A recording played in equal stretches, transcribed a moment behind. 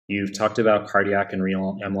You've talked about cardiac and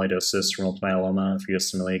renal amyloidosis, renal myeloma. If you're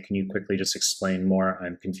familiar, can you quickly just explain more?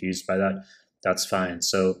 I'm confused by that. That's fine.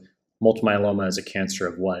 So multiple myeloma is a cancer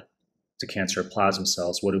of what? It's a cancer of plasma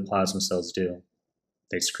cells. What do plasma cells do?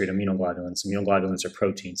 They secrete immunoglobulins. Immunoglobulins are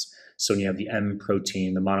proteins. So when you have the M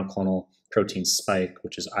protein, the monoclonal protein spike,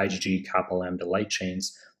 which is IgG kappa lambda light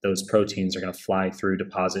chains, those proteins are going to fly through,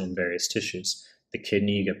 deposit in various tissues. The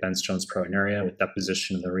kidney, you get Bence-Jones proteinuria with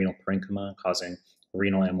deposition of the renal parenchyma, causing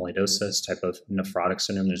renal amyloidosis, type of nephrotic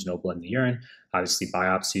syndrome. There's no blood in the urine. Obviously,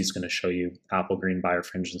 biopsy is going to show you apple green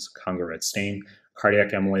birefringence, Congo red stain.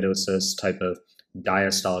 Cardiac amyloidosis, type of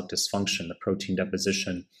diastolic dysfunction, the protein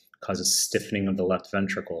deposition causes stiffening of the left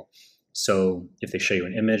ventricle. So if they show you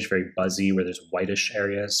an image, very buzzy, where there's whitish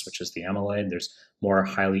areas, which is the amyloid, there's more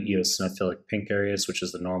highly eosinophilic pink areas, which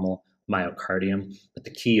is the normal myocardium. But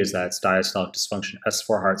the key is that it's diastolic dysfunction,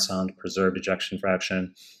 S4 heart sound, preserved ejection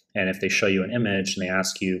fraction. And if they show you an image and they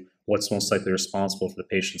ask you what's most likely responsible for the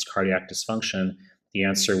patient's cardiac dysfunction, the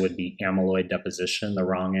answer would be amyloid deposition. The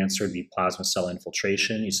wrong answer would be plasma cell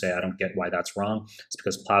infiltration. You say, I don't get why that's wrong. It's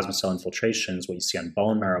because plasma cell infiltration is what you see on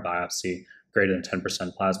bone marrow biopsy, greater than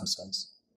 10% plasma cells.